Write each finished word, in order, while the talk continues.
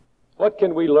What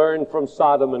can we learn from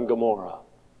Sodom and Gomorrah?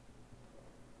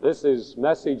 This is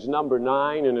message number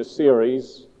 9 in a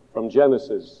series from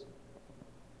Genesis.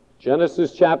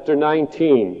 Genesis chapter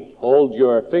 19. Hold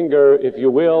your finger, if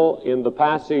you will, in the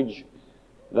passage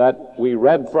that we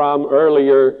read from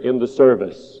earlier in the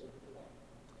service.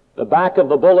 The back of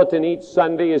the bulletin each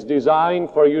Sunday is designed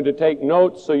for you to take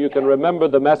notes so you can remember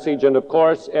the message, and of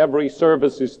course every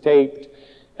service is taped.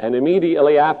 And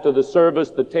immediately after the service,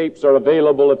 the tapes are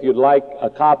available if you'd like a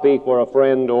copy for a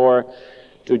friend or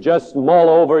to just mull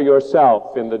over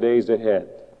yourself in the days ahead.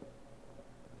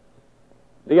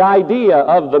 The idea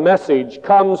of the message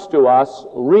comes to us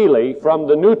really from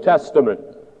the New Testament.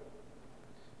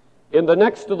 In the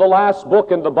next to the last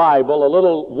book in the Bible, a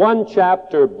little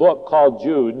one-chapter book called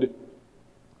Jude,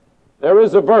 there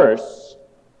is a verse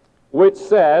which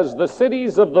says, "The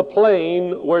cities of the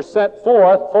plain were set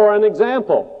forth for an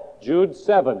example." Jude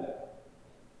 7.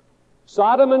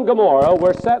 Sodom and Gomorrah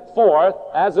were set forth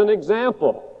as an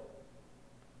example.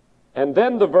 And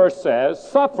then the verse says,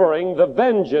 "suffering the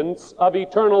vengeance of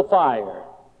eternal fire."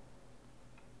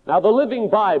 Now the Living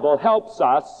Bible helps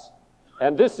us,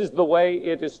 and this is the way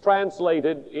it is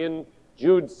translated in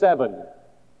Jude 7.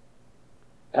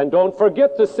 And don't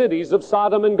forget the cities of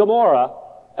Sodom and Gomorrah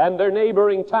and their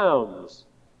neighboring towns,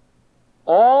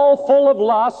 all full of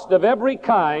lust of every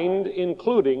kind,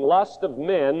 including lust of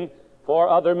men for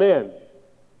other men.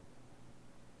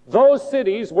 Those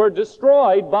cities were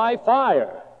destroyed by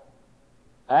fire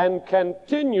and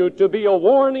continue to be a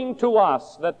warning to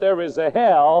us that there is a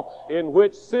hell in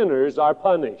which sinners are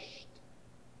punished.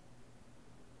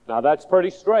 Now that's pretty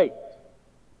straight,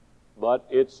 but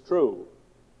it's true.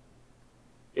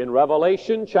 In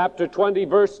Revelation chapter 20,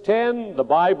 verse 10, the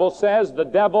Bible says the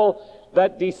devil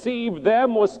that deceived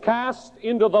them was cast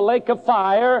into the lake of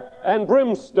fire and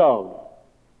brimstone.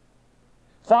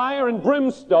 Fire and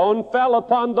brimstone fell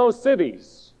upon those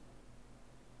cities.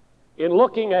 In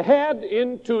looking ahead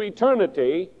into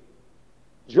eternity,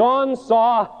 John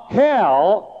saw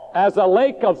hell as a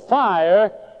lake of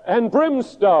fire and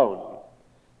brimstone,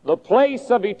 the place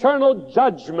of eternal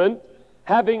judgment,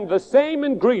 having the same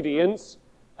ingredients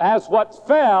as what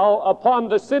fell upon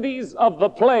the cities of the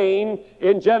plain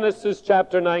in Genesis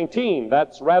chapter 19.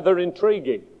 That's rather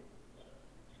intriguing.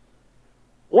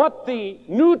 What the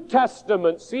New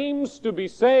Testament seems to be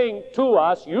saying to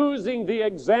us, using the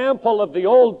example of the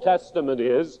Old Testament,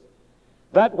 is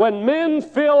that when men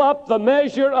fill up the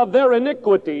measure of their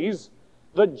iniquities,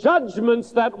 the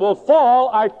judgments that will fall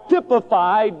are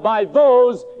typified by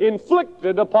those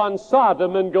inflicted upon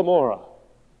Sodom and Gomorrah.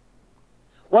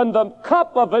 When the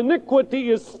cup of iniquity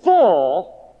is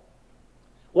full,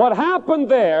 what happened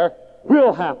there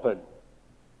will happen.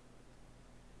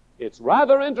 It's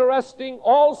rather interesting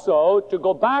also to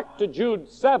go back to Jude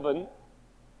 7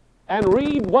 and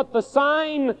read what the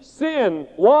sign sin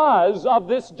was of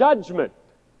this judgment.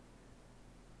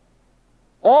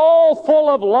 All full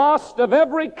of lust of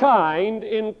every kind,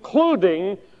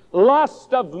 including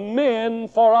lust of men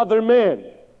for other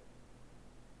men.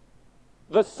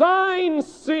 The sign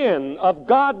sin of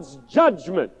God's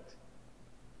judgment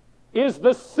is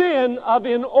the sin of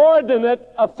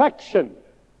inordinate affection.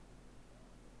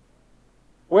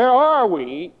 Where are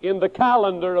we in the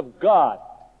calendar of God?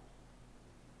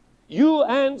 You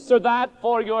answer that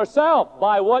for yourself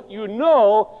by what you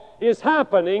know is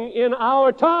happening in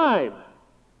our time.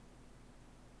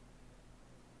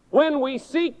 When we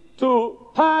seek to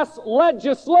pass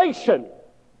legislation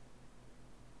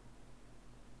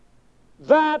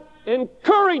that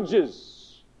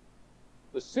encourages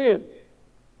the sin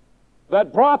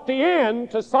that brought the end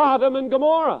to Sodom and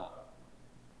Gomorrah,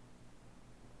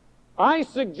 I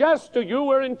suggest to you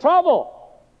we're in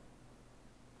trouble.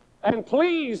 And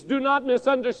please do not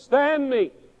misunderstand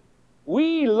me.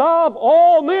 We love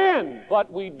all men,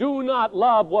 but we do not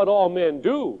love what all men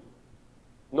do,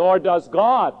 nor does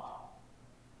God.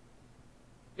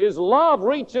 His love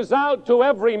reaches out to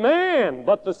every man,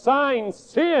 but the sign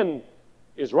sin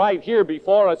is right here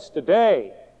before us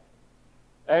today.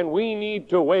 And we need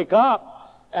to wake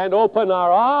up and open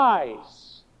our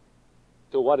eyes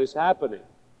to what is happening.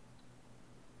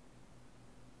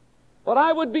 But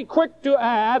I would be quick to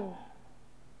add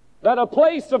that a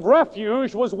place of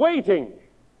refuge was waiting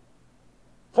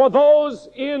for those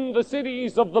in the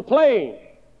cities of the plain,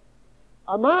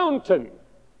 a mountain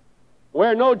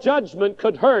where no judgment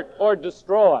could hurt or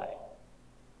destroy.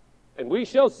 And we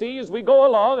shall see as we go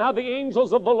along how the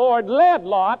angels of the Lord led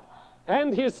Lot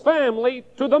and his family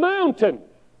to the mountain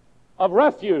of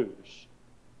refuge.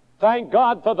 Thank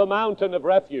God for the mountain of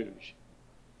refuge.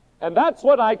 And that's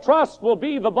what I trust will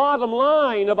be the bottom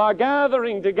line of our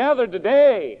gathering together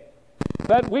today,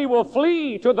 that we will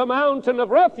flee to the mountain of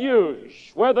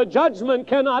refuge, where the judgment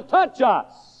cannot touch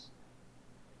us.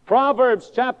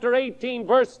 Proverbs chapter 18,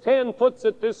 verse 10 puts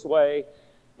it this way: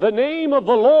 the name of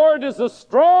the Lord is a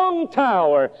strong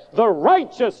tower. The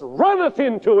righteous runneth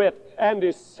into it and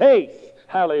is safe.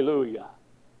 Hallelujah.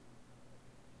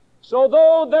 So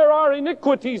though there are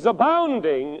iniquities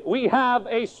abounding, we have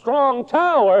a strong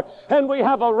tower and we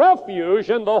have a refuge,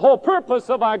 and the whole purpose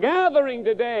of our gathering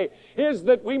today is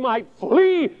that we might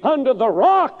flee under the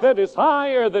rock that is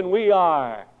higher than we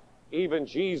are, even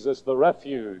Jesus the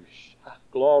refuge.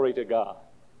 Glory to God.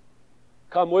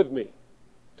 Come with me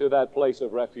to that place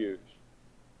of refuge.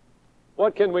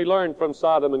 What can we learn from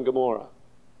Sodom and Gomorrah?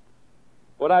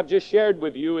 What I've just shared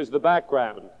with you is the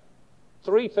background.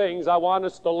 3 things I want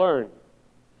us to learn.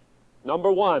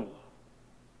 Number 1,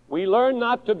 we learn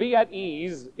not to be at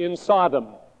ease in Sodom.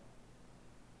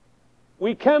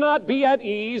 We cannot be at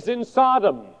ease in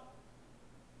Sodom.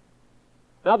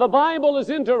 Now, the Bible is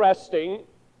interesting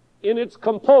in its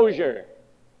composure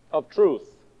of truth.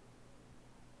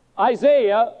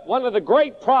 Isaiah, one of the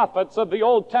great prophets of the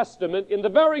Old Testament, in the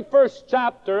very first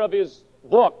chapter of his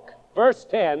book, verse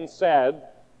 10, said,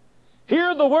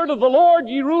 "Hear the word of the Lord,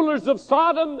 ye rulers of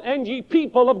Sodom, and ye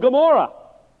people of Gomorrah."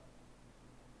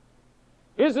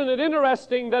 Isn't it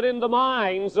interesting that in the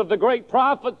minds of the great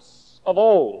prophets of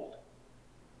old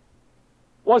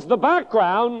was the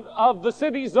background of the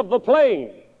cities of the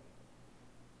plain?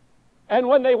 And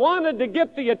when they wanted to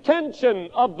get the attention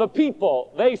of the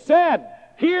people, they said,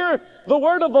 "Hear the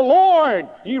word of the Lord,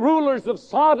 ye rulers of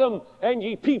Sodom, and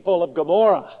ye people of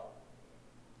Gomorrah."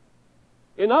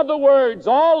 In other words,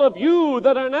 all of you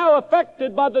that are now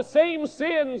affected by the same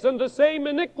sins and the same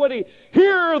iniquity,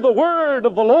 hear the word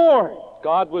of the Lord.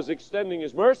 God was extending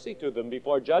His mercy to them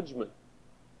before judgment.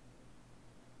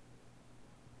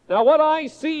 Now, what I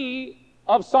see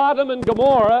of Sodom and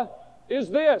Gomorrah is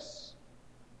this.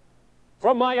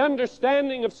 From my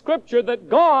understanding of Scripture, that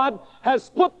God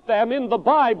has put them in the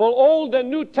Bible, Old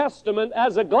and New Testament,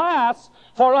 as a glass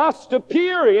for us to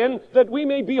peer in, that we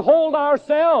may behold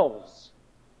ourselves,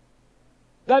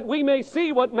 that we may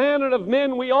see what manner of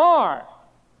men we are,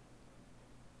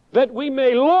 that we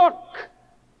may look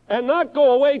and not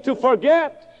go away to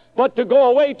forget, but to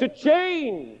go away to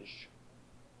change.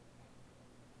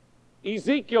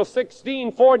 Ezekiel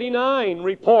 16:49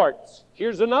 reports,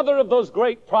 here's another of those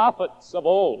great prophets of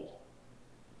old.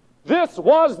 "This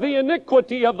was the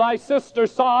iniquity of thy sister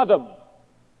Sodom.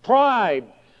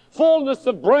 Pride, fullness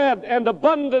of bread, and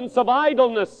abundance of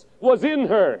idleness was in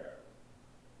her."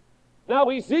 Now,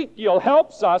 Ezekiel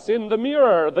helps us in the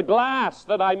mirror, the glass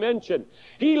that I mentioned.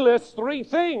 He lists 3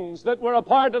 things that were a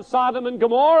part of Sodom and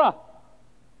Gomorrah.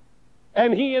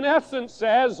 And he, in essence,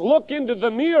 says, look into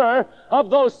the mirror of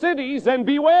those cities and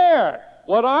beware.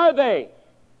 What are they?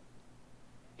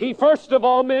 He first of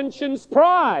all mentions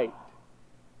pride.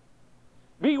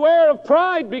 Beware of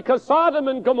pride, because Sodom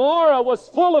and Gomorrah was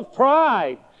full of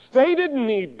pride. They didn't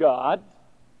need God.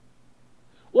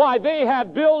 Why, they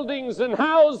had buildings and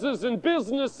houses and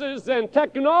businesses and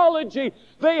technology.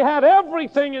 They had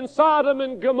everything in Sodom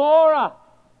and Gomorrah.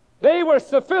 They were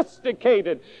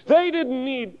sophisticated. They didn't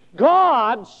need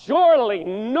God. Surely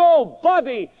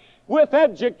nobody with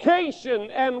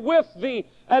education and with the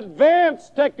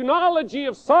advanced technology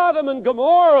of Sodom and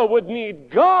Gomorrah would need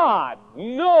God.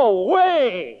 No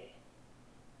way.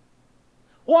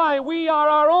 Why, we are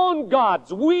our own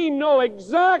gods. We know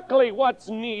exactly what's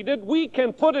needed. We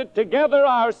can put it together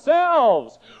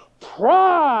ourselves.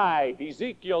 Pride,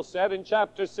 Ezekiel said in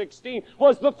chapter 16,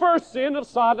 was the first sin of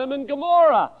Sodom and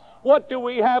Gomorrah. What do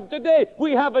we have today?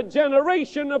 We have a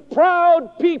generation of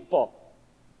proud people.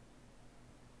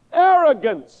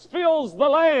 Arrogance fills the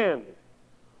land.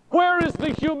 Where is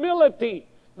the humility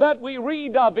that we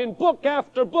read of in book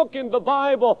after book in the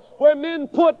Bible, where men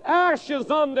put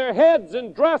ashes on their heads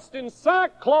and dressed in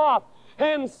sackcloth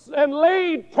and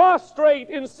laid prostrate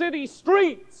in city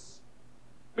streets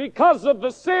because of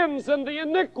the sins and the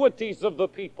iniquities of the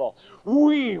people?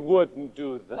 We wouldn't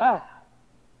do that.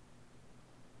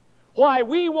 Why,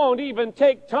 we won't even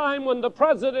take time when the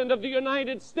President of the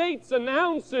United States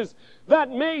announces that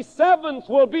May 7th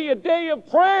will be a day of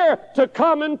prayer to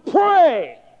come and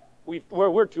pray.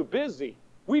 We're too busy.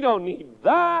 We don't need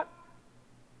that.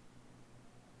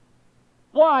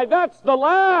 Why, that's the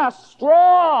last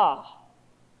straw.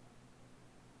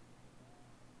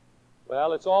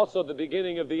 Well, it's also the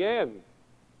beginning of the end.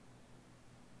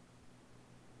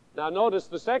 Now notice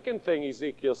the second thing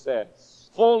Ezekiel says.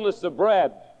 Fullness of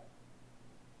bread.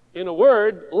 In a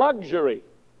word, luxury.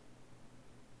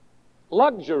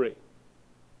 Luxury.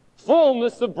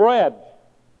 Fullness of bread.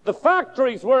 The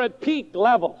factories were at peak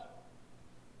level.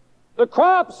 The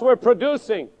crops were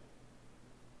producing.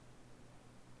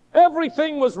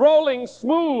 Everything was rolling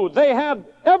smooth. They had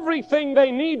everything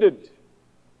they needed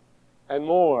and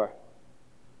more.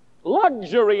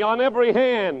 Luxury on every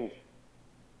hand.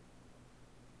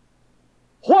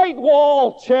 White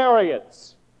wall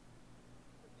chariots.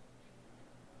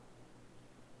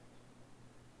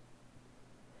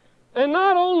 And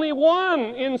not only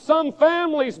one in some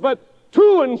families, but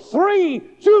 2 and 3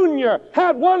 Junior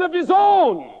had one of his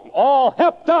own, all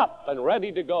hepped up and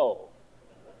ready to go.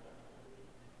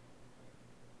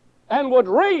 And would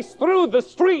race through the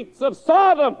streets of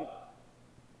Sodom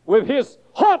with his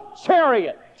hot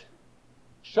chariot,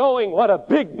 showing what a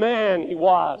big man he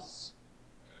was.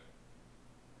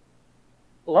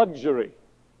 Luxury.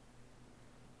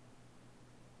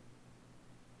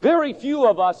 Very few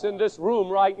of us in this room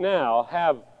right now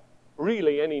have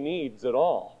really any needs at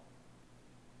all.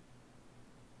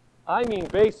 I mean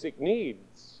basic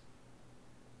needs.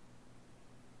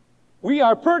 We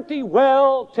are pretty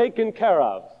well taken care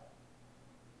of.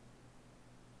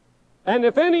 And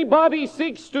if anybody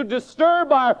seeks to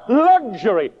disturb our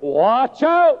luxury, watch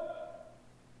out.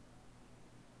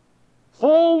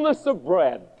 Fullness of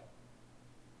bread.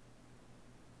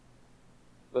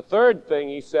 The third thing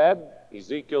he said,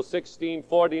 Ezekiel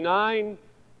 16:49,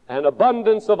 an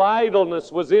abundance of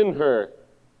idleness was in her.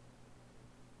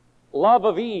 Love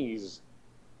of ease.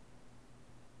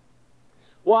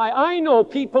 Why, I know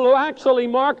people who actually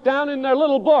mark down in their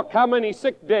little book how many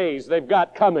sick days they've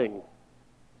got coming,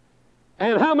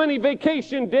 and how many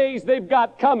vacation days they've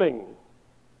got coming,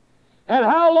 and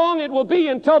how long it will be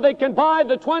until they can buy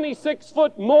the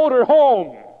 26-foot motor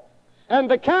home and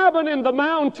the cabin in the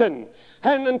mountain,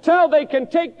 and until they can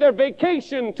take their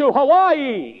vacation to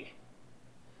Hawaii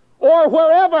or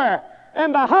wherever,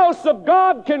 and the house of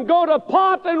God can go to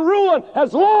pot and ruin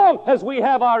as long as we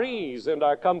have our ease and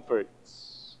our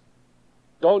comforts.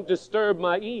 Don't disturb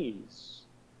my ease.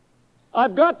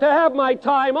 I've got to have my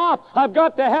time off. I've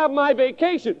got to have my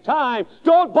vacation time.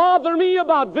 Don't bother me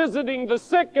about visiting the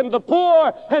sick and the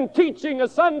poor and teaching a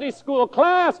Sunday school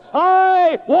class.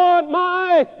 I want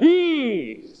my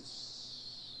ease.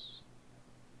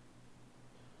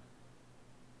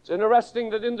 It's interesting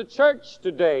that in the church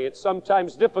today, it's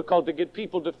sometimes difficult to get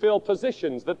people to fill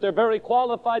positions that they're very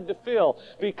qualified to fill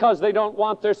because they don't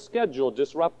want their schedule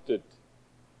disrupted.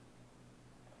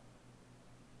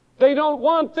 They don't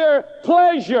want their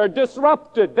pleasure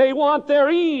disrupted. They want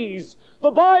their ease. The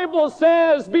Bible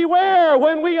says, beware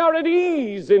when we are at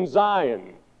ease in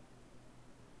Zion.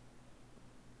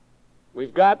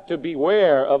 We've got to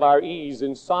beware of our ease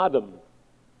in Sodom.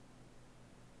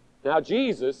 Now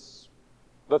Jesus,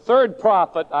 the third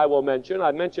prophet I will mention,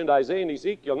 I mentioned Isaiah and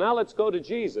Ezekiel. Now let's go to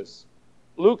Jesus.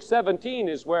 Luke 17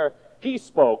 is where he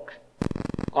spoke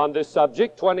on this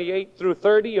subject, 28 through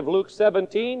 30 of Luke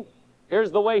 17.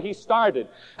 Here's the way he started.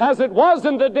 As it was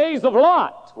in the days of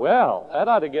Lot. Well, that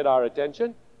ought to get our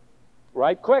attention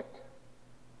right quick.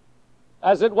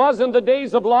 As it was in the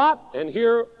days of Lot, and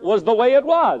here was the way it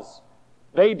was.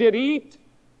 They did eat.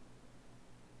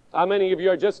 How many of you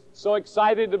are just so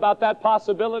excited about that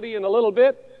possibility in a little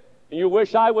bit? You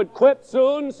wish I would quit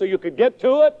soon so you could get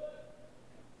to it?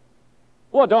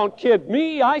 Well, don't kid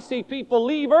me. I see people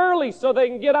leave early so they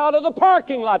can get out of the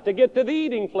parking lot to get to the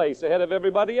eating place ahead of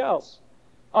everybody else.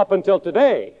 Up until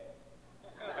today.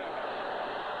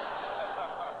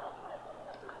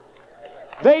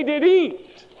 They did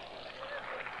eat.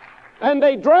 And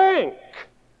they drank.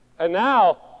 And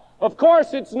now, of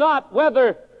course, it's not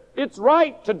whether it's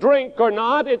right to drink or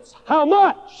not, it's how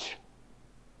much.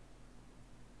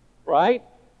 Right?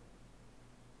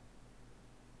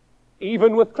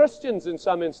 Even with Christians in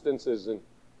some instances. And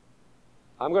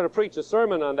I'm going to preach a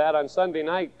sermon on that on Sunday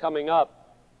night coming up.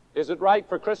 Is it right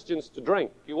for Christians to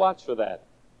drink? You watch for that.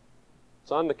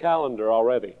 It's on the calendar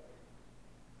already.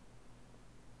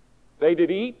 They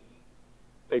did eat.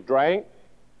 They drank.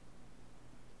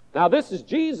 Now this is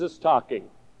Jesus talking.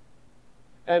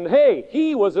 And hey,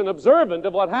 he was an observant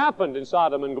of what happened in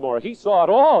Sodom and Gomorrah. He saw it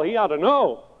all. He ought to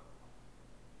know.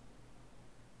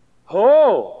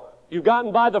 Oh, you've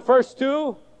gotten by the first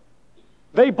two?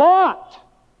 They bought.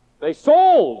 They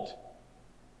sold.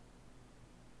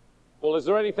 Well, is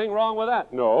there anything wrong with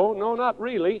that? No, not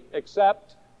really,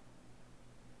 except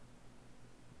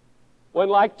when,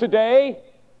 like today,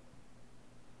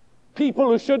 people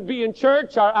who should be in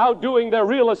church are out doing their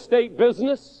real estate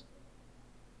business,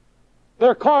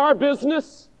 their car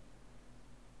business.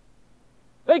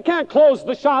 They can't close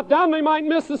the shop down. They might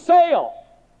miss a sale.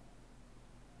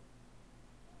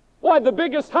 Why, the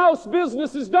biggest house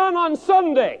business is done on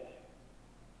Sunday.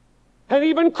 And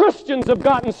even Christians have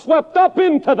gotten swept up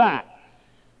into that.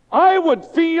 I would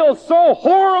feel so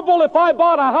horrible if I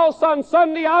bought a house on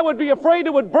Sunday, I would be afraid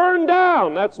it would burn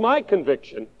down. That's my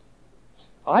conviction.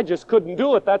 I just couldn't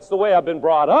do it. That's the way I've been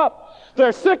brought up.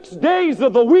 There's 6 days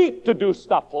of the week to do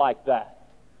stuff like that.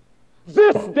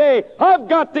 This day, I've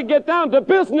got to get down to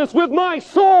business with my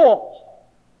soul.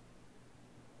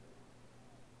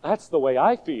 That's the way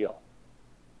I feel.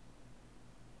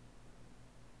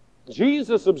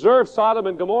 Jesus observed Sodom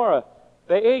and Gomorrah.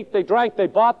 They ate, they drank, they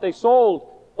bought, they sold.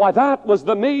 Why, that was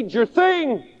the major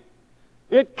thing.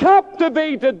 It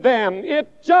captivated them.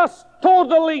 It just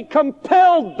totally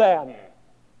compelled them.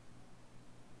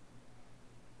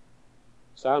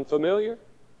 Sound familiar?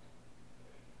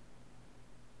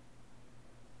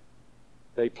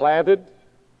 They planted.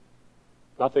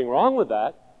 Nothing wrong with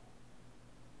that.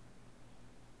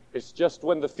 It's just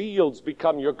when the fields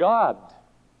become your God.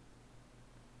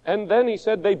 And then he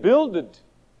said they builded.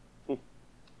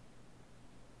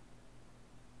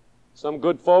 Some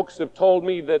good folks have told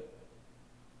me that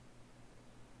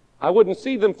I wouldn't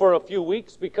see them for a few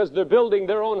weeks because they're building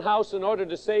their own house in order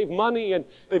to save money, and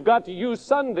they've got to use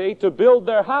Sunday to build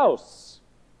their house.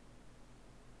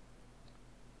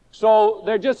 So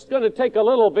they're just going to take a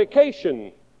little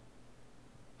vacation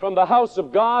from the house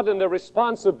of God and their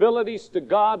responsibilities to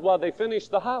God while they finish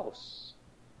the house.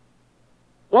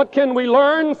 What can we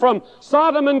learn from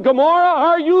Sodom and Gomorrah?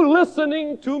 Are you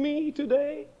listening to me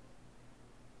today?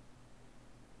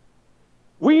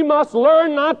 We must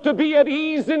learn not to be at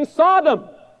ease in Sodom,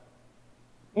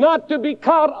 not to be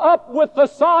caught up with the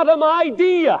Sodom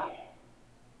idea,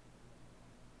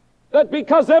 that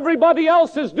because everybody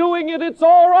else is doing it, it's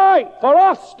all right for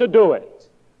us to do it.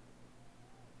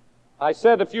 I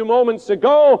said a few moments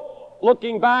ago,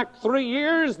 looking back 3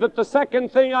 years, that the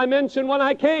second thing I mentioned when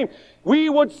I came, we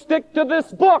would stick to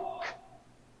this book.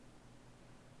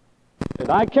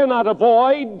 And I cannot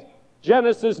avoid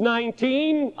Genesis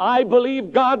 19, I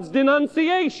believe God's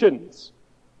denunciations.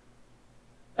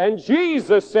 And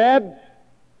Jesus said,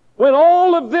 when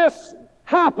all of this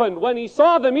happened, when he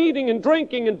saw them eating and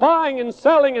drinking and buying and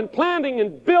selling and planting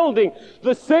and building,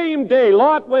 the same day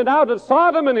Lot went out of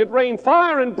Sodom, and it rained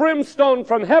fire and brimstone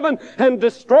from heaven and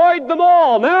destroyed them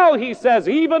all. Now he says,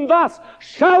 even thus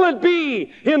shall it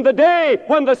be in the day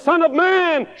when the Son of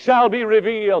Man shall be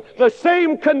revealed. The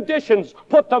same conditions,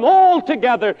 put them all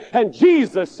together, and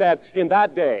Jesus said, in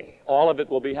that day, all of it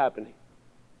will be happening.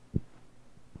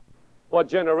 What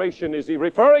generation is he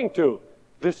referring to?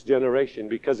 This generation,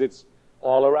 because it's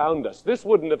all around us. This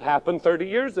wouldn't have happened 30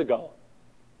 years ago.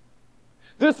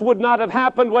 This would not have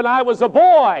happened when I was a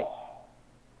boy.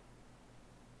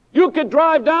 You could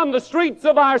drive down the streets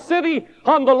of our city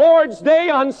on the Lord's Day,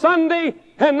 on Sunday,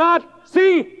 and not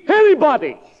see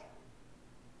anybody.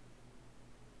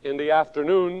 In the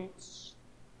afternoons,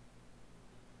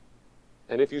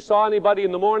 and if you saw anybody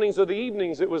in the mornings or the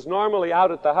evenings, it was normally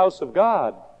out at the house of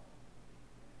God.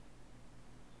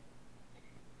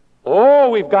 Oh,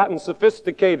 we've gotten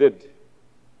sophisticated.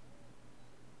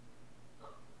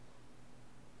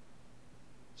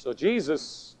 So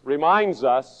Jesus reminds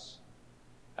us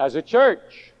as a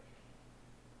church.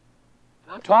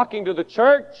 I'm talking to the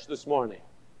church this morning.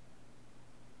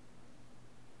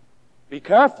 Be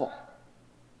careful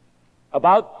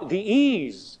about the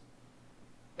ease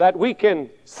that we can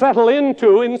settle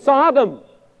into in Sodom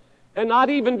and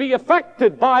not even be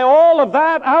affected by all of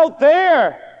that out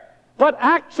there, but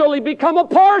actually become a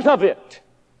part of it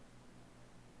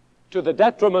to the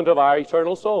detriment of our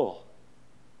eternal soul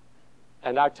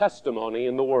and our testimony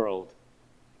in the world.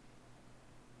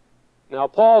 Now,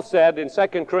 Paul said in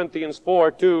 2 Corinthians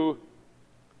 4:2,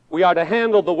 we are to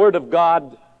handle the Word of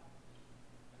God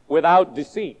without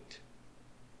deceit.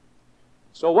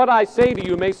 So what I say to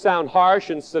you may sound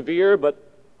harsh and severe, but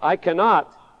I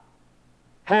cannot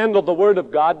handle the Word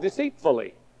of God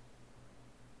deceitfully.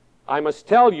 I must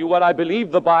tell you what I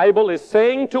believe the Bible is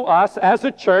saying to us as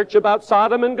a church about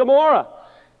Sodom and Gomorrah.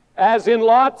 As in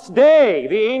Lot's day,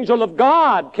 the angel of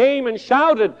God came and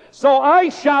shouted, so I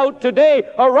shout today,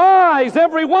 arise,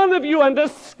 every one of you, and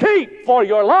escape for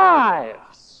your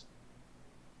lives.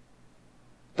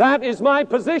 That is my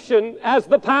position as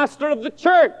the pastor of the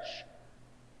church.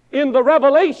 In the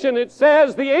Revelation, it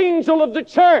says the angel of the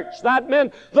church. That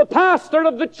meant the pastor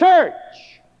of the church.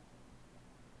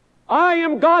 I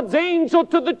am God's angel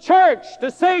to the church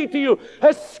to say to you,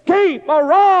 escape,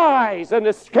 arise, and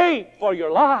escape for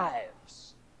your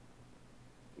lives.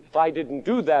 If I didn't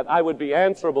do that, I would be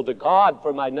answerable to God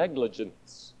for my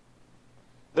negligence.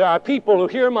 There are people who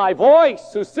hear my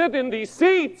voice, who sit in these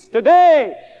seats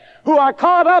today, who are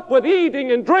caught up with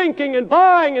eating and drinking and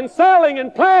buying and selling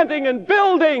and planting and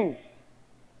building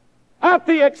at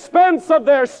the expense of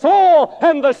their soul.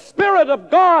 And the Spirit of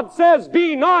God says,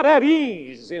 be not at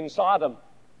ease in Sodom.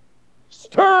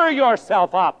 Stir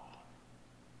yourself up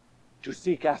to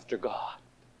seek after God.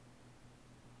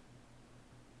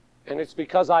 And it's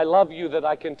because I love you that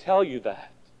I can tell you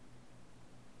that.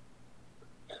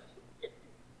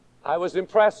 I was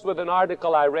impressed with an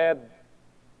article I read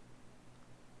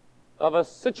of a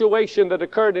situation that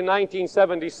occurred in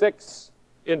 1976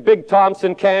 in Big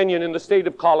Thompson Canyon in the state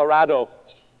of Colorado.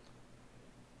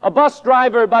 A bus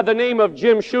driver by the name of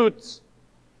Jim Schutz,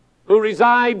 who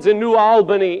resides in New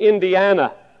Albany,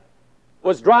 Indiana,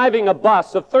 was driving a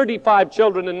bus of 35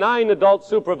 children and 9 adult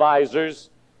supervisors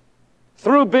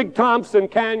through Big Thompson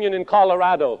Canyon in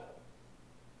Colorado.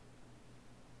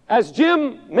 As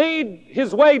Jim made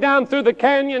his way down through the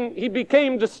canyon, he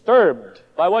became disturbed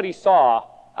by what he saw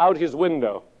out his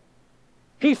window.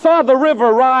 He saw the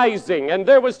river rising, and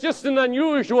there was just an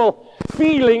unusual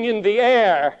feeling in the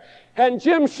air. And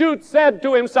Jim Schutz said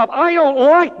to himself, I don't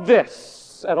like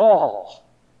this at all.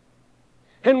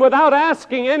 And without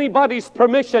asking anybody's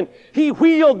permission, he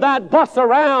wheeled that bus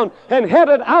around and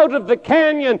headed out of the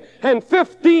canyon. And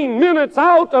 15 minutes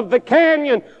out of the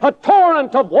canyon, a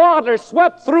torrent of water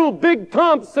swept through Big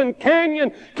Thompson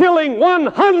Canyon, killing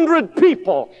 100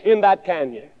 people in that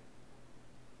canyon.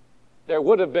 There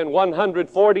would have been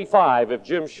 145 if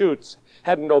Jim Schutz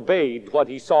hadn't obeyed what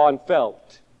he saw and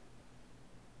felt.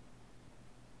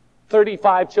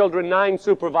 35 children, 9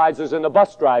 supervisors, and a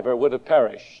bus driver would have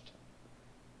perished.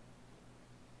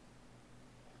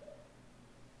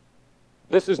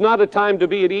 This is not a time to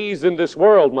be at ease in this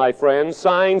world, my friends.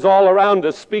 Signs all around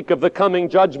us speak of the coming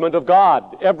judgment of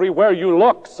God. Everywhere you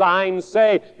look, signs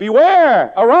say,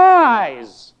 beware,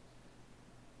 arise,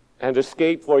 and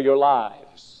escape for your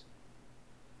lives.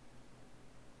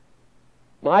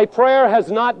 My prayer has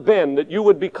not been that you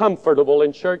would be comfortable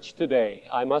in church today,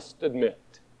 I must admit,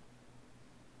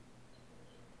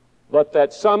 but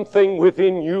that something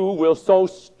within you will so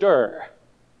stir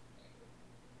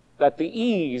that the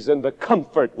ease and the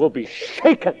comfort will be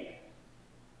shaken,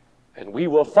 and we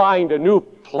will find a new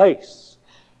place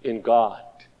in God.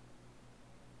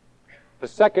 The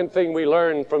second thing we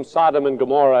learn from Sodom and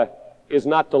Gomorrah is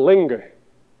not to linger.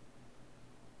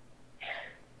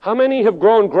 How many have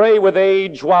grown gray with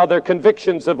age while their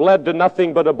convictions have led to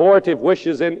nothing but abortive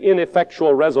wishes and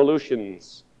ineffectual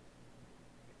resolutions?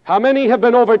 How many have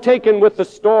been overtaken with the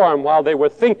storm while they were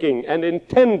thinking and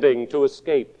intending to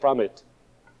escape from it?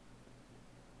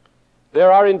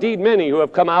 There are indeed many who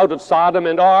have come out of Sodom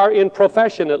and are, in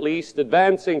profession at least,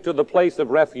 advancing to the place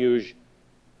of refuge,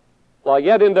 while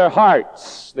yet in their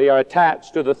hearts they are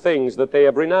attached to the things that they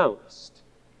have renounced.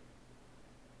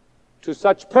 To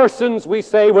such persons we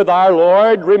say with our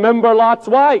Lord, remember Lot's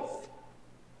wife.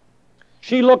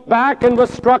 She looked back and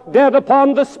was struck dead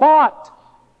upon the spot.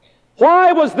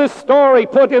 Why was this story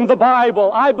put in the Bible?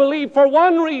 I believe for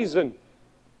one reason: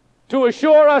 to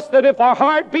assure us that if our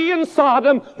heart be in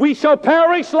Sodom, we shall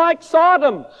perish like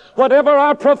Sodom. Whatever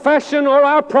our profession or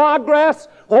our progress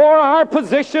or our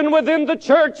position within the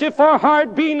church, if our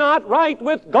heart be not right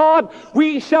with God,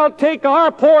 we shall take our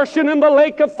portion in the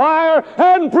lake of fire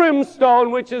and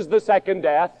brimstone, which is the second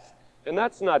death. And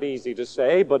that's not easy to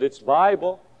say, but it's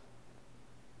Bible.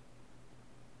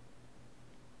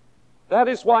 That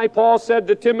is why Paul said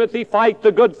to Timothy, fight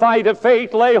the good fight of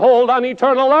faith, lay hold on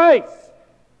eternal life.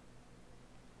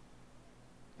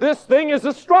 This thing is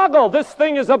a struggle. This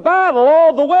thing is a battle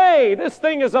all the way. This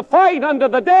thing is a fight unto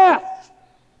the death.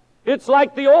 It's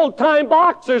like the old-time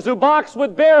boxers who boxed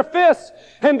with bare fists,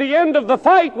 and the end of the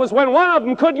fight was when one of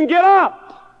them couldn't get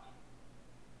up.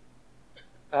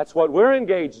 That's what we're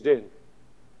engaged in.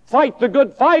 Fight the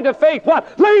good fight of faith.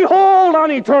 What? Lay hold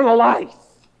on eternal life.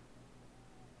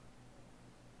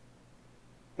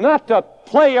 Not to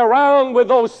play around with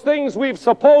those things we've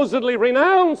supposedly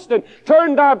renounced and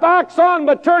turned our backs on,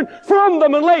 but turn from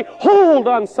them and lay hold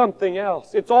on something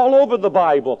else. It's all over the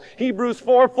Bible. Hebrews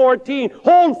 4:14,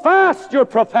 hold fast your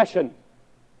profession.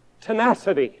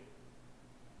 Tenacity.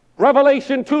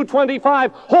 Revelation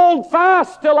 2:25, hold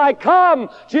fast till I come.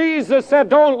 Jesus said,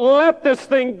 don't let this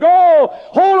thing go.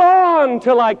 Hold on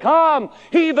till I come.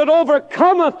 He that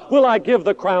overcometh will I give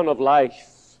the crown of life.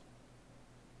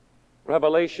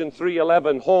 Revelation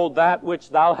 3:11, hold that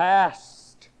which thou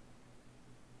hast.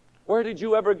 Where did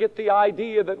you ever get the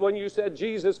idea that when you said,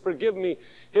 Jesus, forgive me,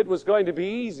 it was going to be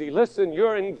easy? Listen,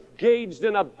 you're engaged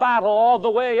in a battle all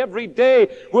the way. Every day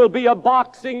will be a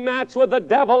boxing match with the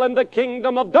devil and the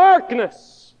kingdom of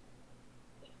darkness.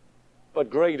 But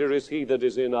greater is he that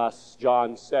is in us,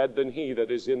 John said, than he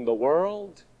that is in the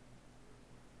world.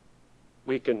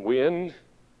 We can win.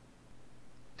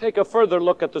 Take a further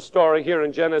look at the story here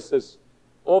in Genesis.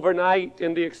 Overnight,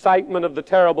 in the excitement of the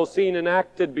terrible scene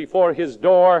enacted before his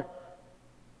door,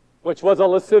 which was a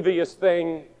lascivious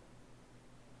thing,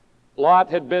 Lot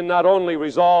had been not only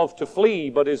resolved to flee,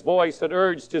 but his voice had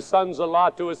urged his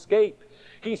sons-in-law to escape.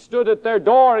 He stood at their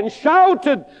door and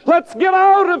shouted, "Let's get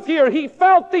out of here!" He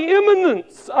felt the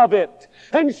imminence of it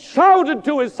and shouted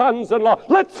to his sons-in-law,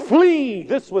 "Let's flee!"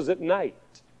 This was at night.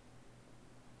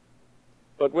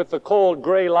 But with the cold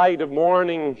gray light of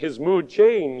morning, his mood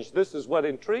changed. This is what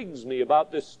intrigues me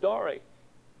about this story.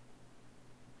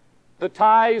 The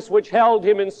ties which held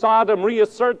him in Sodom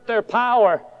reassert their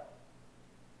power.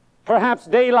 Perhaps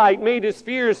daylight made his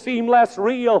fears seem less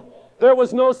real. There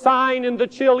was no sign in the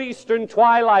chill eastern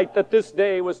twilight that this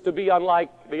day was to be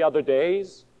unlike the other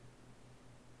days.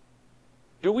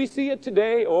 Do we see it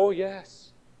today? Oh,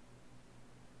 yes.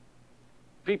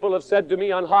 People have said to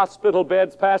me on hospital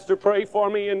beds, "Pastor, pray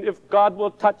for me, and if God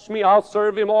will touch me, I'll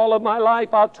serve Him all of my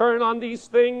life. I'll turn on these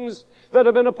things that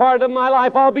have been a part of my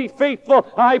life. I'll be faithful."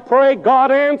 I pray,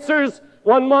 God answers.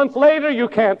 1 month later, you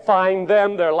can't find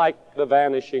them. They're like the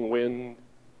vanishing wind.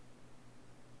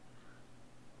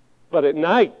 But at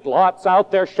night, Lot's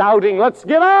out there shouting, "Let's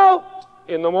get out!"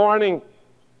 In the morning,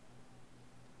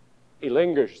 he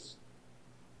lingers.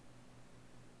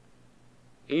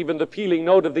 Even the pealing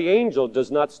note of the angel does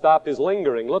not stop his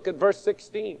lingering. Look at verse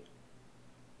 16.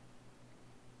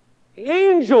 The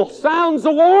angel sounds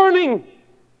a warning,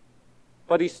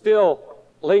 but he still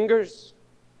lingers.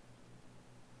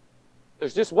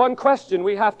 There's just one question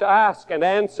we have to ask and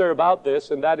answer about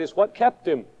this, and that is, what kept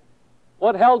him?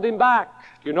 What held him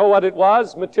back? Do you know what it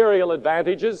was? Material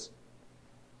advantages.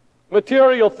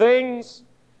 Material things.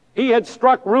 He had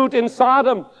struck root in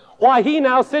Sodom. Why, he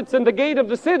now sits in the gate of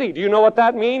the city. Do you know what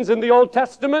that means in the Old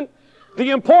Testament? The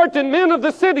important men of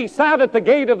the city sat at the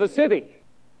gate of the city.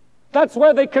 That's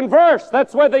where they conversed.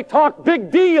 That's where they talked big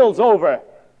deals over.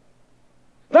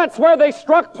 That's where they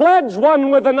struck pledge one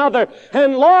with another.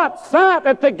 And Lot sat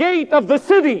at the gate of the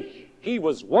city. He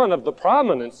was one of the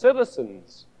prominent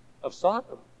citizens of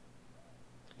Sodom.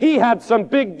 He had some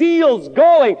big deals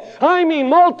going. I mean,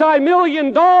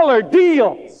 multi-million-dollar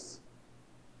deals.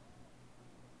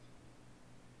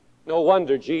 No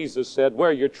wonder Jesus said,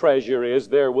 "Where your treasure is,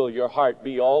 there will your heart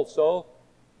be also."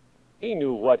 He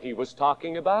knew what he was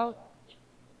talking about.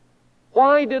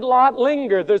 Why did Lot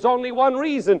linger? There's only one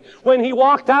reason. When he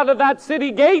walked out of that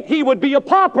city gate, he would be a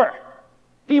pauper.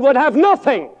 He would have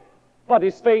nothing but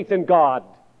his faith in God.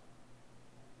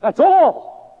 That's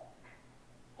all.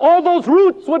 All those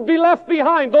roots would be left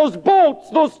behind. Those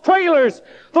boats, those trailers,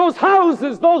 those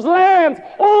houses, those lands,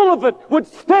 all of it would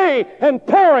stay and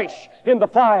perish in the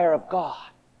fire of God.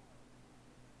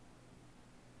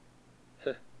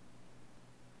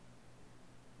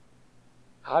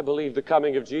 I believe the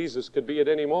coming of Jesus could be at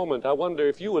any moment. I wonder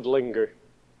if you would linger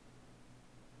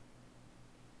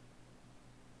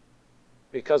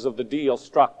because of the deal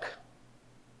struck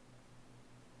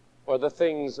or the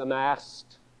things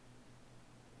amassed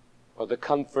or the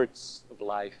comforts of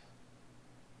life.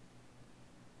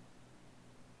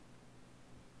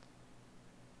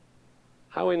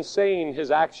 How insane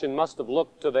his action must have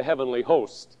looked to the heavenly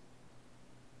host.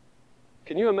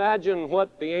 Can you imagine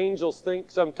what the angels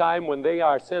think sometime when they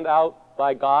are sent out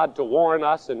by God to warn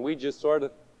us and we just sort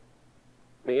of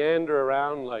meander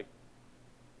around like...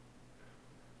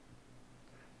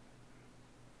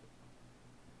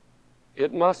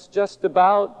 It must just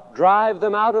about drive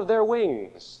them out of their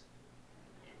wings.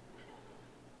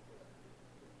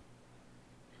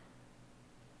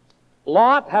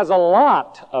 Lot has a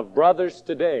lot of brothers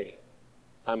today,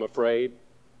 I'm afraid.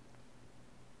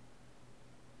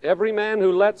 Every man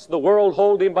who lets the world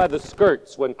hold him by the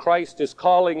skirts when Christ is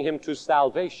calling him to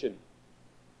salvation,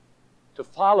 to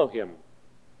follow him.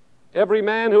 Every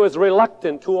man who is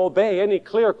reluctant to obey any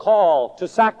clear call to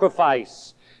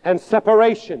sacrifice and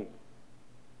separation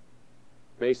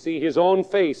may see his own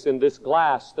face in this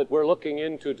glass that we're looking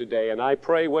into today. And I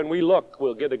pray when we look,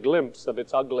 we'll get a glimpse of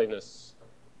its ugliness.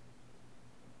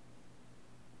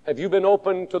 Have you been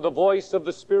open to the voice of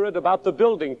the Spirit about the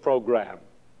building program?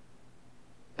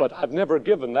 But I've never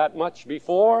given that much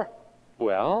before.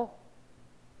 Well,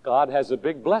 God has a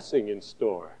big blessing in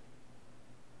store.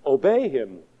 Obey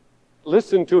Him.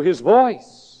 Listen to His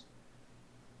voice.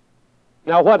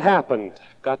 Now what happened?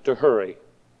 Got to hurry.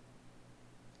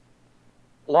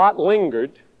 Lot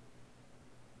lingered,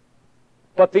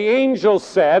 but the angel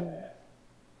said,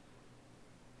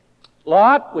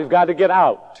 "Lot, we've got to get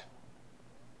out."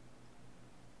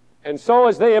 And so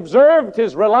as they observed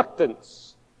his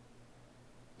reluctance,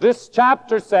 this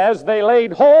chapter says they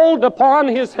laid hold upon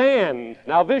his hand.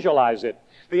 Now visualize it.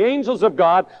 The angels of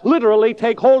God literally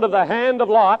take hold of the hand of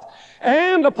Lot,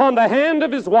 and upon the hand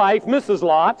of his wife, Mrs.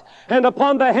 Lot, and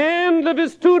upon the hand of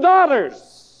his 2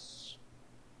 daughters.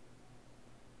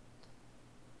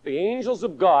 The angels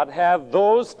of God have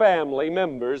those family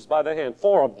members by the hand,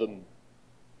 4 of them.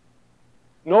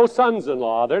 No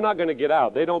sons-in-law. They're not going to get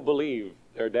out. They don't believe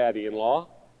their daddy-in-law.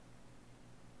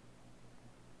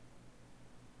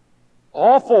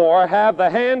 All 4 have the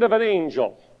hand of an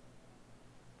angel.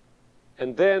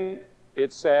 And then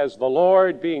it says, the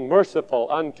Lord being merciful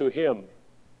unto him.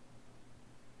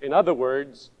 In other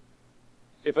words,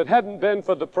 if it hadn't been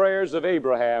for the prayers of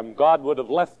Abraham, God would have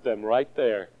left them right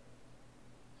there.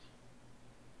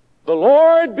 The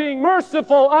Lord being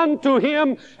merciful unto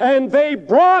him, and they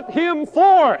brought him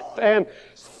forth and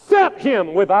set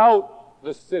him without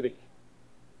the city.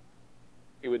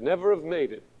 He would never have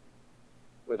made it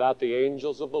without the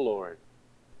angels of the Lord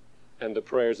and the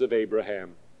prayers of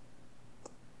Abraham.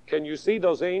 Can you see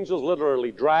those angels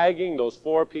literally dragging those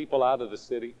 4 people out of the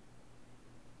city?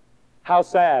 How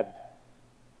sad.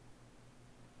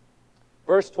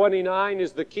 Verse 29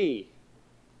 is the key.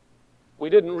 We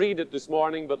didn't read it this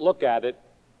morning, but look at it.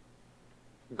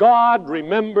 God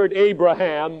remembered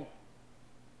Abraham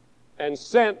and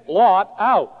sent Lot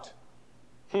out.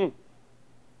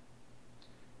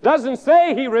 Doesn't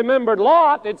say he remembered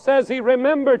Lot. It says he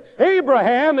remembered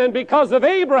Abraham, and because of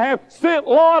Abraham, sent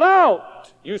Lot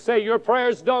out. You say your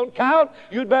prayers don't count?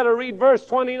 You'd better read verse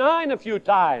 29 a few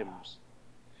times.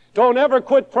 Don't ever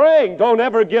quit praying. Don't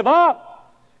ever give up.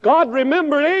 God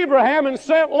remembered Abraham and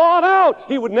sent Lot out.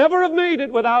 He would never have made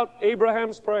it without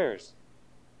Abraham's prayers.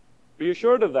 Be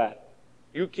assured of that.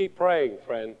 You keep praying,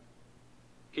 friend.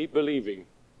 Keep believing.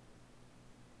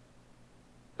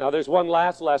 Now there's one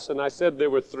last lesson. I said there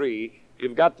were 3.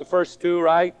 You've got the first 2,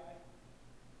 right?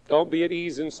 Don't be at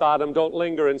ease in Sodom. Don't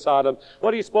linger in Sodom.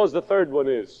 What do you suppose the third one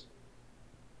is?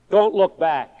 Don't look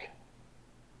back.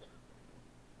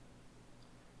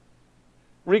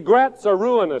 Regrets are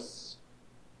ruinous.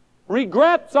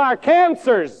 Regrets are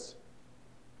cancers.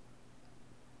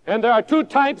 And there are 2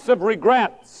 types of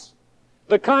regrets.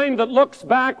 The kind that looks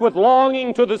back with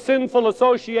longing to the sinful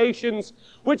associations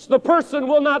which the person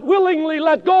will not willingly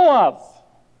let go of.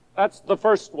 That's the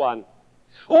first one.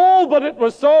 Oh, but it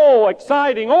was so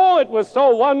exciting. Oh, it was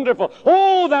so wonderful.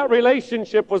 Oh, that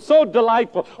relationship was so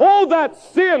delightful. Oh, that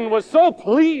sin was so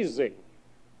pleasing.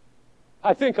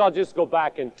 I think I'll just go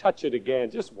back and touch it again,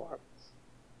 just once.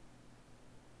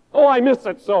 Oh, I miss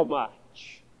it so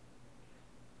much.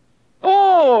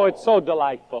 Oh, it's so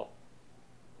delightful.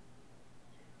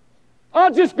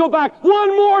 I'll just go back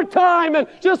one more time and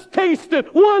just taste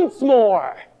it once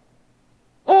more.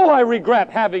 Oh, I regret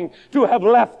having to have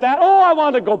left that. Oh, I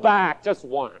want to go back just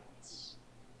once.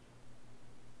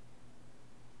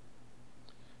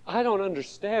 I don't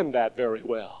understand that very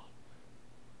well.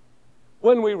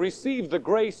 When we receive the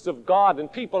grace of God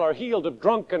and people are healed of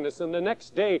drunkenness and the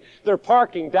next day they're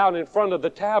parking down in front of the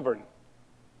tavern,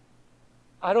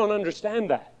 I don't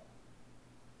understand that.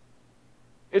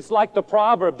 It's like the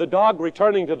proverb, the dog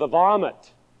returning to the vomit.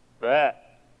 Bleh.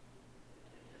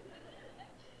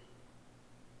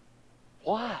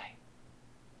 Why?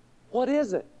 What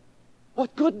is it?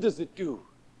 What good does it do?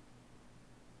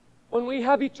 When we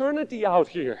have eternity out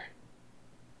here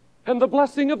and the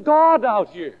blessing of God out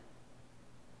here,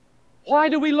 why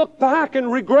do we look back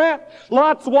and regret?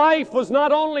 Lot's wife was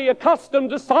not only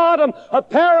accustomed to Sodom,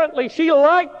 apparently she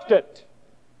liked it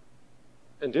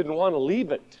and didn't want to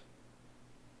leave it.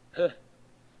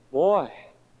 Boy,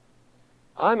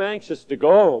 I'm anxious to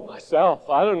go myself.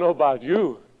 I don't know about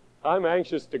you. I'm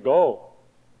anxious to go.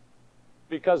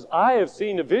 Because I have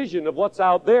seen a vision of what's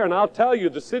out there, and I'll tell you,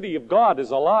 the city of God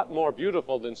is a lot more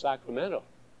beautiful than Sacramento.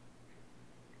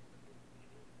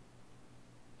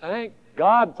 Thank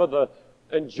God for the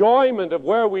enjoyment of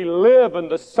where we live and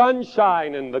the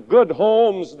sunshine and the good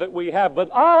homes that we have. But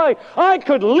I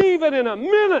could leave it in a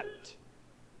minute.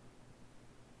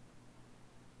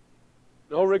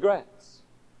 No regrets.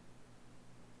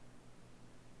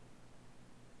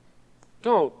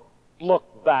 Don't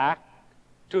look back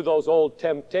to those old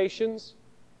temptations.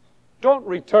 Don't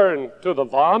return to the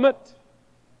vomit,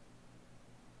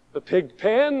 the pig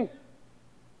pen.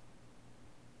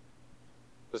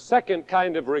 The second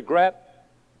kind of regret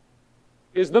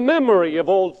is the memory of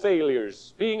old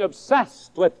failures, being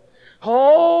obsessed with,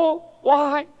 oh,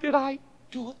 why did I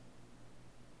do it?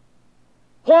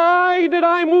 Why did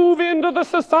I move into the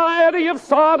society of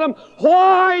Sodom?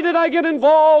 Why did I get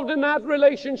involved in that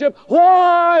relationship?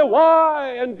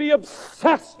 Why? And be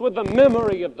obsessed with the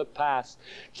memory of the past.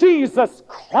 Jesus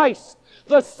Christ,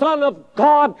 the Son of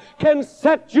God, can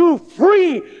set you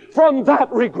free from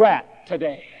that regret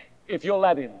today, if you'll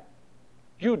let Him.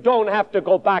 You don't have to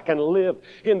go back and live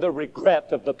in the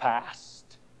regret of the past.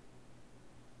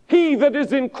 He that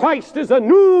is in Christ is a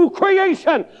new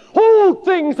creation. Old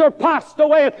things are passed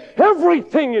away, and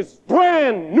everything is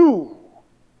brand new.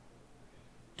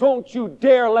 Don't you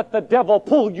dare let the devil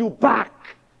pull you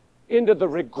back into the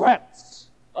regrets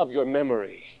of your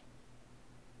memory.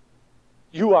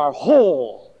 You are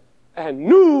whole and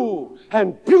new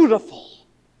and beautiful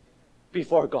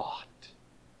before God.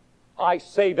 I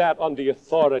say that on the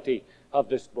authority of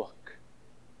this book.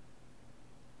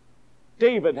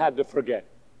 David had to forget.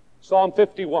 Psalm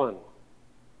 51.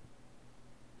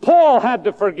 Paul had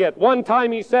to forget. One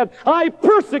time he said, I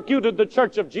persecuted the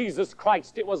church of Jesus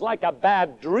Christ. It was like a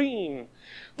bad dream.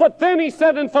 But then he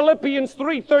said in Philippians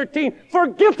 3:13,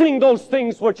 forgetting those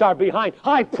things which are behind,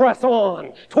 I press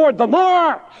on toward the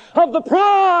mark of the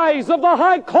prize of the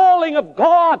high calling of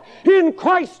God in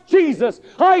Christ Jesus.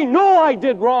 I know I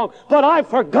did wrong, but I've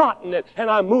forgotten it, and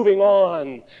I'm moving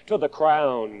on to the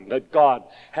crown that God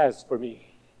has for me.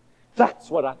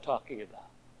 That's what I'm talking about.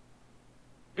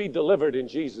 Be delivered in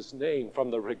Jesus' name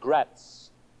from the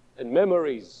regrets and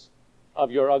memories of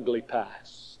your ugly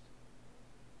past.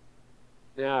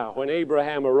 Now, when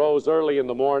Abraham arose early in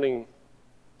the morning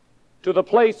to the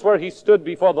place where he stood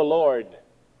before the Lord,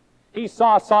 he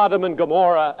saw Sodom and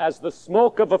Gomorrah as the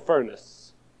smoke of a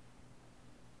furnace.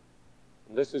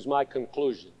 And this is my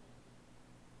conclusion.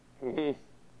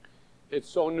 It's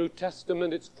so New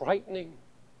Testament, it's frightening.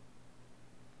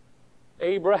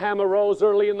 Abraham arose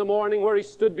early in the morning where he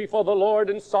stood before the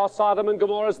Lord and saw Sodom and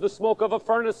Gomorrah as the smoke of a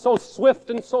furnace, so swift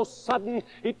and so sudden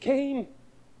it came.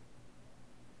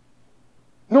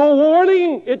 No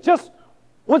warning, it just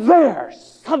was there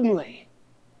suddenly.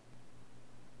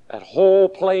 That whole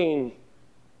plain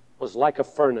was like a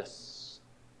furnace.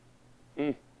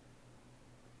 The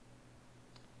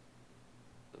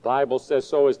Bible says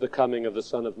so is the coming of the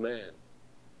Son of Man.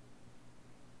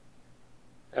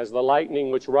 As the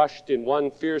lightning which rushed in one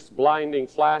fierce blinding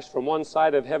flash from one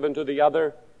side of heaven to the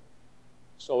other,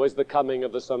 so is the coming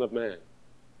of the Son of Man.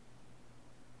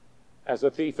 As a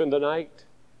thief in the night,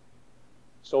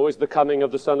 so is the coming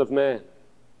of the Son of Man.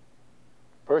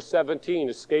 Verse 17,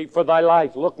 escape for thy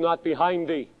life, look not behind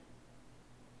thee.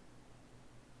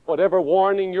 Whatever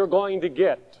warning you're going to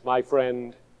get, my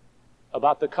friend,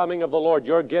 about the coming of the Lord,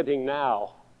 you're getting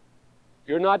now.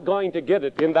 You're not going to get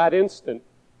it in that instant.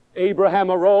 Abraham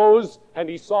arose and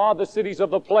he saw the cities of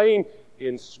the plain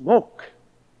in smoke.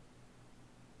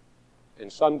 And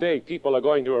someday people are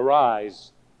going to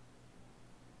arise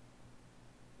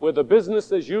with a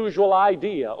business as usual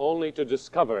idea, only to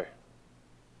discover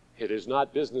it is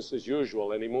not business as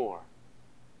usual anymore.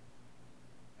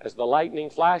 As the lightning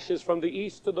flashes from the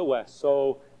east to the west,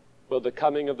 so will the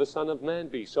coming of the Son of Man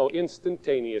be. So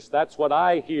instantaneous. That's what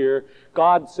I hear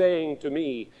God saying to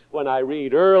me when I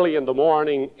read early in the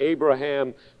morning,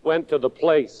 Abraham went to the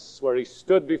place where he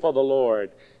stood before the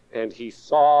Lord and he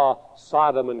saw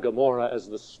Sodom and Gomorrah as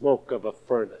the smoke of a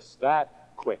furnace. That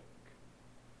quick.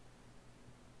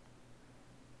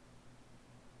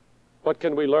 What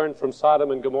can we learn from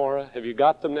Sodom and Gomorrah? Have you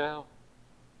got them now?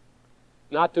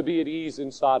 Not to be at ease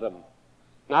in Sodom.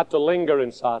 Not to linger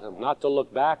in Sodom, not to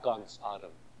look back on Sodom.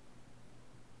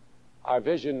 Our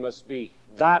vision must be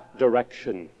that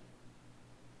direction.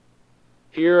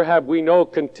 Here have we no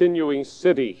continuing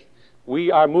city.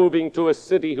 We are moving to a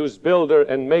city whose builder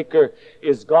and maker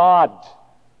is God.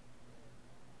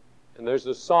 And there's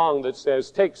a song that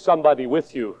says, take somebody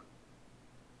with you.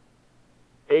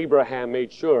 Abraham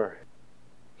made sure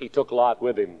he took Lot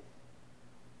with him.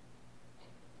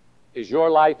 Is your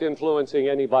life influencing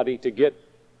anybody to get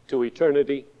to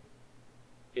eternity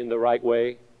in the right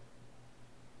way?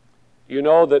 You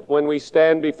know that when we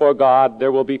stand before God,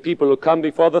 there will be people who come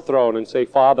before the throne and say,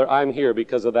 Father, I'm here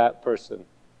because of that person.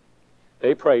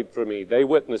 They prayed for me. They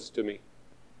witnessed to me.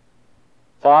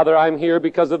 Father, I'm here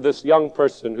because of this young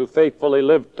person who faithfully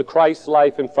lived the Christ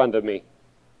life in front of me.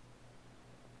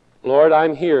 Lord,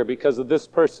 I'm here because of this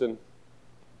person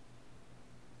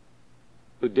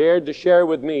who dared to share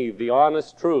with me the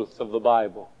honest truth of the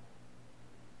Bible.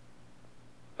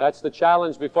 That's the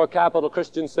challenge before Capital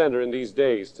Christian Center in these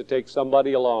days, to take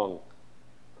somebody along.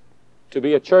 To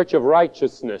be a church of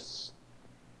righteousness,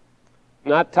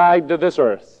 not tied to this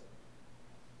earth,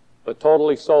 but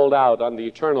totally sold out on the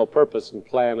eternal purpose and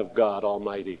plan of God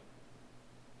Almighty.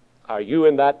 Are you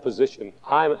in that position?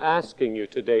 I'm asking you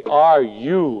today, are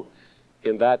you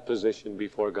in that position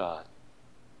before God?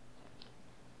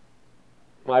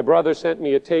 My brother sent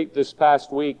me a tape this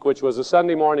past week, which was a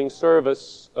Sunday morning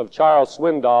service of Charles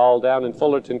Swindoll down in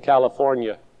Fullerton,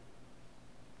 California.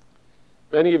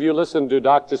 Many of you listen to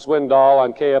Dr. Swindoll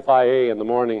on KFIA in the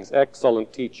mornings.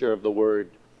 Excellent teacher of the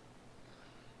Word.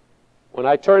 When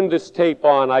I turned this tape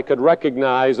on, I could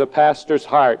recognize a pastor's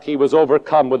heart. He was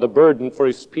overcome with a burden for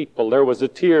his people. There was a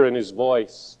tear in his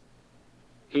voice.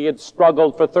 He had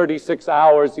struggled for 36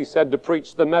 hours, he said, to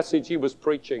preach the message he was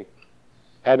preaching.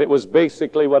 And it was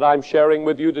basically what I'm sharing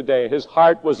with you today. His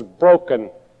heart was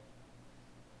broken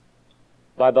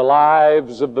by the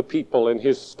lives of the people in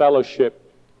his fellowship.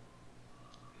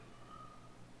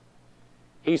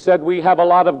 He said, we have a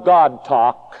lot of God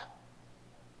talk.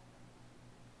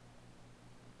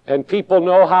 And people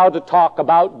know how to talk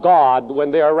about God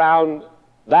when they're around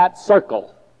that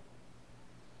circle.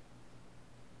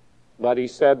 But he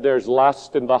said there's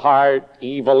lust in the heart,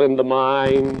 evil in the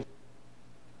mind,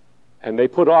 and they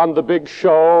put on the big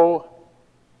show.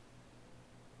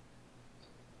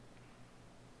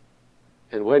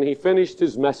 And when he finished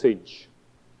his message,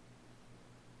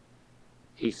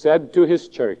 he said to his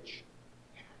church,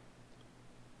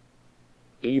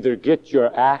 either get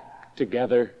your act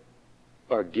together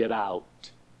or get out.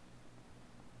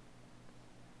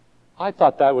 I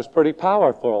thought that was pretty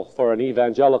powerful for an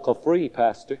evangelical free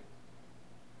pastor.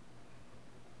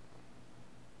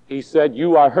 He said,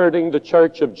 you are hurting the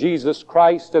church of Jesus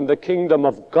Christ and the kingdom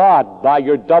of God by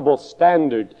your double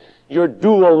standard, your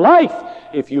dual life.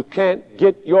 If you can't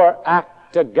get your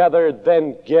act together,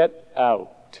 then get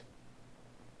out.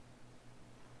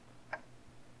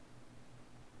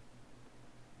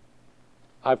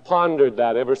 I've pondered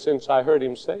that ever since I heard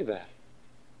him say that.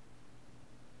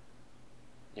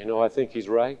 You know, I think he's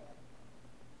right.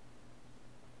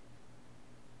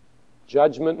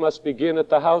 Judgment must begin at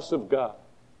the house of God.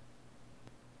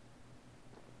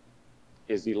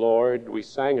 Is he Lord? We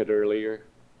sang it earlier.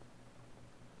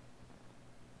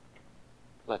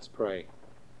 Let's pray.